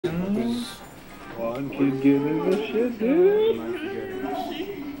One kid getting into this shit, dude.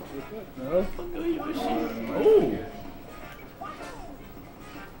 No? Oh!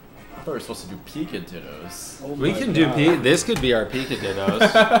 I thought we were supposed to do Pika-Dittos. Oh We can do this could be our Pika-Dittos.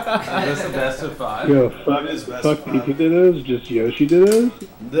 Is this the best of 5? Yo, fuck Pika Dittos, just Yoshi Dittos?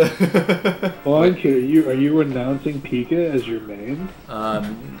 Well, I'm kidding. Are you renouncing Pika as your main? I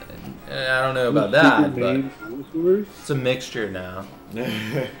don't know about that, but but it's a mixture now. Yeah,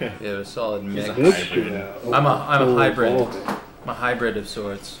 a solid mix. mixture now. Oh, I'm a hybrid. evolving. I'm a hybrid of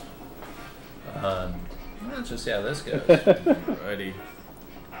sorts. Let's just see how this goes. Alrighty.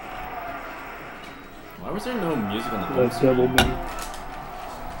 Why was there no music on the home That's double me.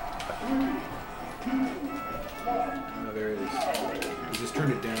 No, there is. You just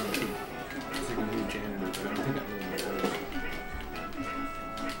turn it down so you can hear janitor, but I don't think that really matters.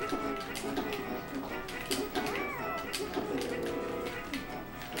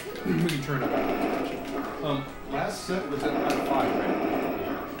 We can turn it up. Last set was at 5, right?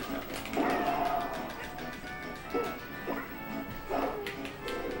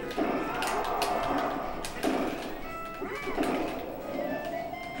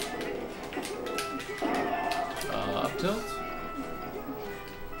 Up tilt.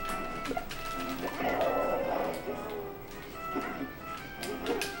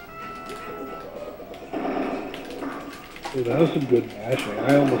 Dude, that was some good mashing.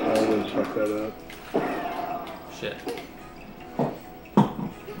 I almost always fuck that up. Shit.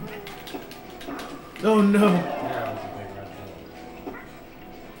 Oh no!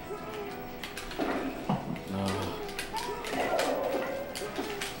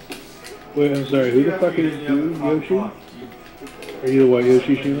 Wait, I'm sorry. Who the fuck is blue Yoshi? Are you the white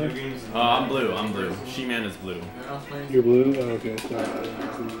Yoshi, Shima? I'm blue. I'm blue. She-Man is blue. You're blue? Oh, okay, sorry.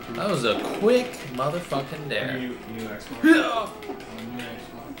 That was a quick motherfucking dare.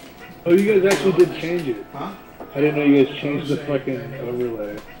 Oh, you guys actually did change it. Huh? I didn't know you guys changed the fucking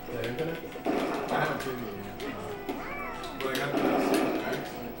overlay.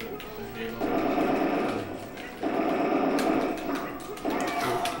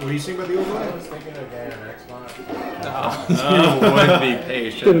 What do you think about the overlay? I was thinking of getting an Xbox. You would be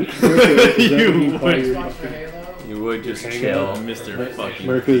patient. You would just chill, Mr. fucking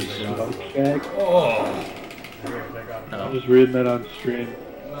Schmerka's Pika. smoke shack. Oh. I was just reading that on stream.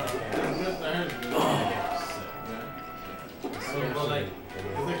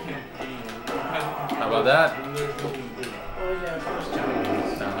 How about that?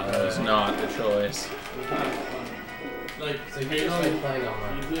 No, that was not the choice. So you just like playing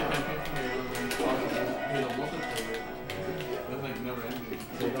online.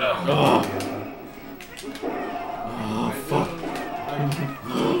 Oh, fuck.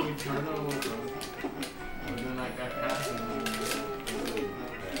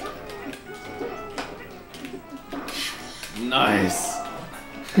 Nice.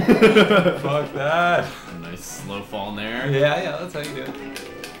 Fuck that. A nice slow fall in there. Yeah, that's how you do it.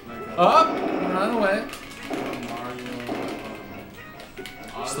 Up, run away.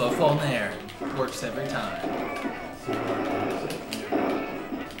 Slow fall in the air. Works every time.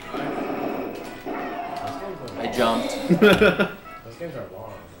 I jumped. Those games are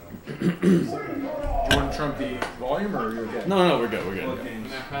long. Do you want to trump the volume or you're good? No, we're good. We're good.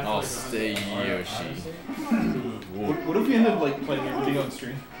 I'll stay Yoshi. What if we end up like playing everything on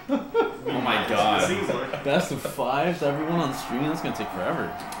stream? Oh my god. Best of 5s, everyone on stream? That's gonna take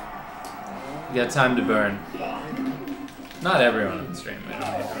forever. You got time to burn. Not everyone on the stream. We don't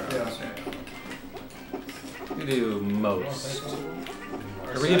need everyone on the stream. We do most.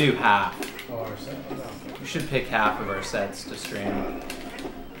 Or we can do half. We should pick half of our sets to stream.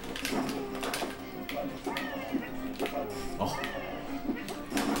 Oh.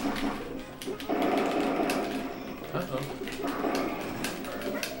 Uh-oh.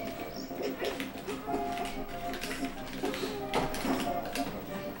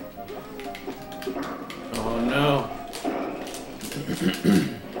 Oh no.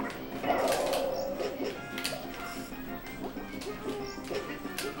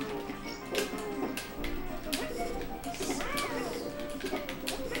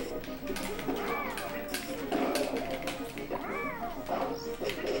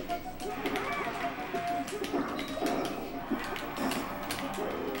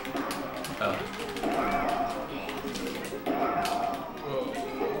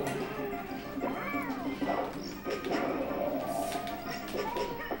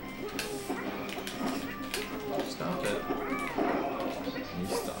 Stop it. You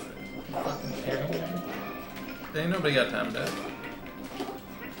stop it. You fucking kidding me? Ain't nobody got time to that.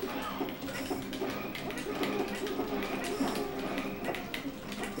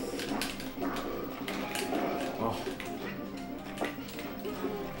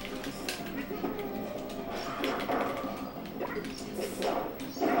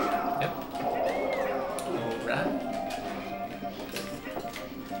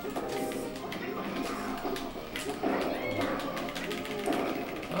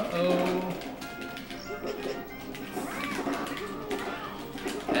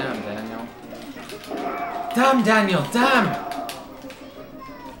 Damn, Daniel, damn!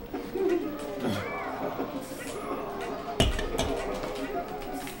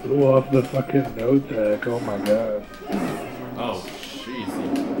 Blew off the fucking no tech. Oh my god. Oh, jeez.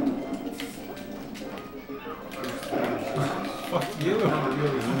 Fuck you.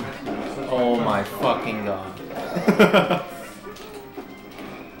 Oh my fucking god.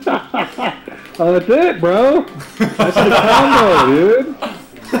 Oh, that's it, bro. That's the combo, dude.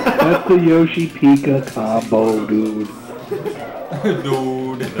 That's the Yoshi Pika combo, dude.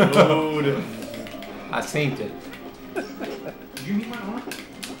 Dude. I synced it. Did you need my arm?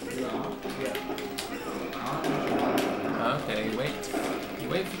 Okay, wait. You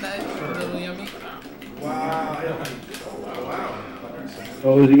wait for that, little yummy. Wow.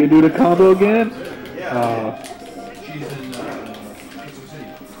 Oh, is he gonna do the combo again? She's in Mexico City.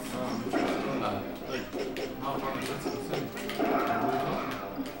 How far is Mexico City?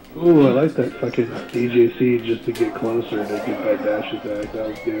 Ooh, I like that fucking DJC just to get closer to get that dash attack. That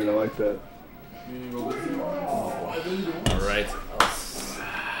was good. I like that. Alright.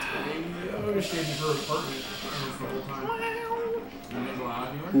 Stayed in her apartment almost the whole time. You didn't go out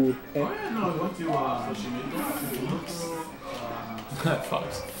anywhere? Ooh, Oh yeah, no, I went to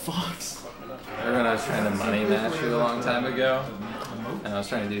Fox. Remember when I was trying to money match you a long time ago? And I was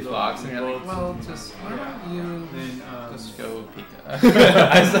trying to do Fox, and you're like, well, just why don't you just go Pika?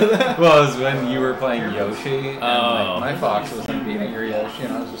 I said that? Well, it was when you were playing Yoshi, and like, my Fox wasn't beating your Yoshi,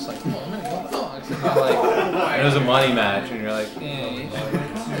 and I was just like, well, I'm gonna go Fox. And you're like, and it was a money match, and you're like, yeah, you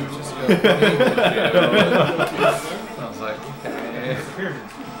should just go Pikachu. I was like, okay.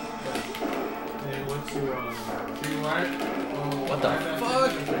 What the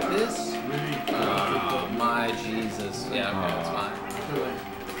fuck? This? Oh, my Jesus. Yeah, okay, that's fine.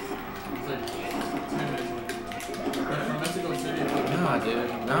 Nah, dude.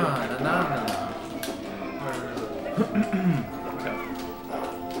 Nah.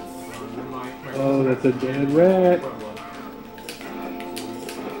 Oh, that's a dead rat.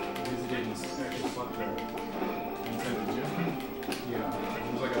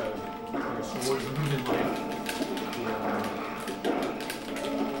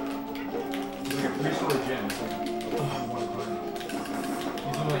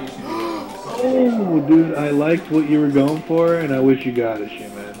 Oh, dude, I liked what you were going for, and I wish you got it,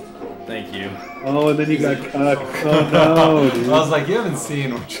 man. Thank you. Oh, and then you got cucked. Oh no, dude. I was like, you haven't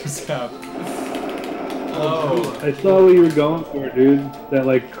seen what just happened. Oh. I saw what you were going for, dude. That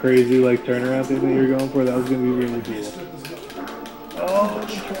like crazy like turnaround thing that you were going for. That was gonna be really cool. Oh, I'm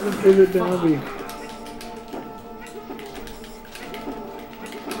trying to pivot down me.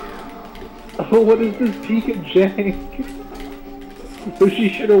 Oh, what is this Pika jank? So she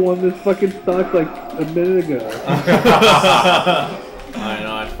should have won this fucking stock like a minute ago. I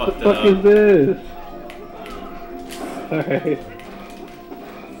know, I fucked it What the fuck up. is this? Alright.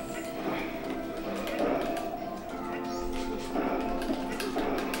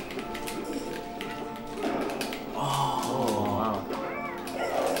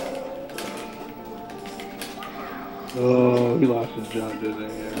 Oh, he lost his jump, didn't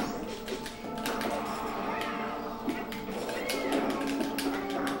he? Yeah.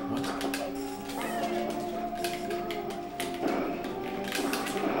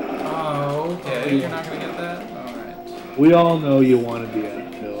 Oh, okay. You're not gonna get that? Alright. We all know you want to be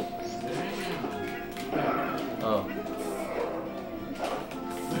at Phil. Oh.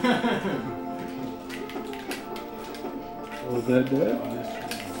 Was that dead?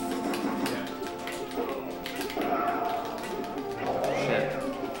 Shit.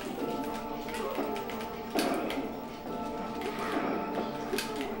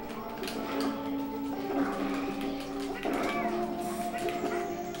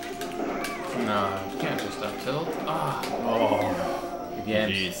 No, you can't just up tilt. Ah. Oh. Again.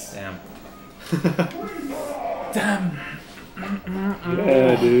 Jeez. Damn.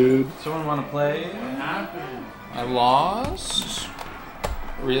 Yeah, dude. Someone want to play? I lost.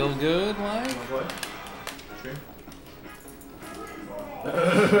 Real good, like.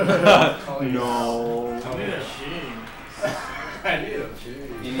 No. I need a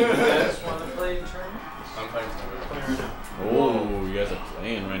cheese. You guys want to play in tournament? I'm playing tournament. Oh, you guys are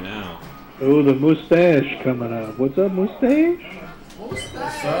playing right now. Oh, the mustache coming up. What's up, mustache? What's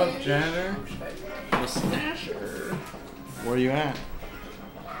up, janitor? Mustacher. Where you at?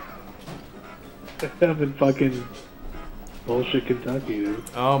 I'm in fucking bullshit Kentucky, dude.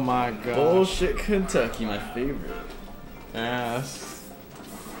 Oh my god. Bullshit Kentucky, my favorite. Yes.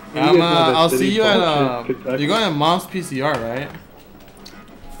 You guys know that I'll city see you at bullshit Kentucky? you're going to Mom's PCR, right?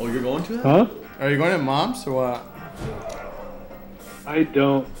 Oh, you're going to that? Huh? Are you going to Mom's or what? I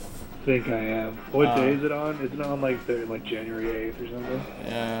don't think I am. What day is it on? Isn't it on like January 8th or something?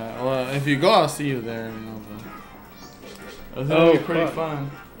 Yeah, well, if you go, I'll see you there. You know, but it'll be pretty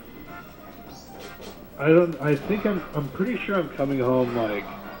fun. I think I'm pretty sure I'm coming home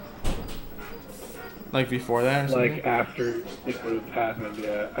like before that or something? like after it would have happened,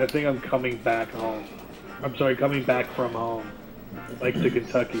 yeah. I think I'm coming back home. I'm sorry, coming back from home. Like to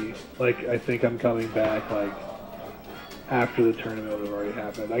Kentucky. Like I think I'm coming back like after the tournament would have already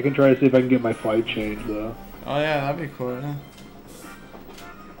happened. I can try to see if I can get my flight changed though. Oh yeah, that'd be cool, yeah.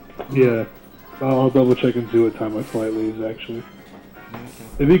 Yeah. I'll double check and see what time my flight leaves actually. Okay.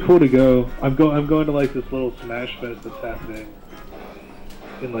 It'd be cool to go. I'm going to like this little Smash Fest that's happening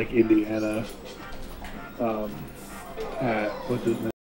in like Indiana. At what's his name?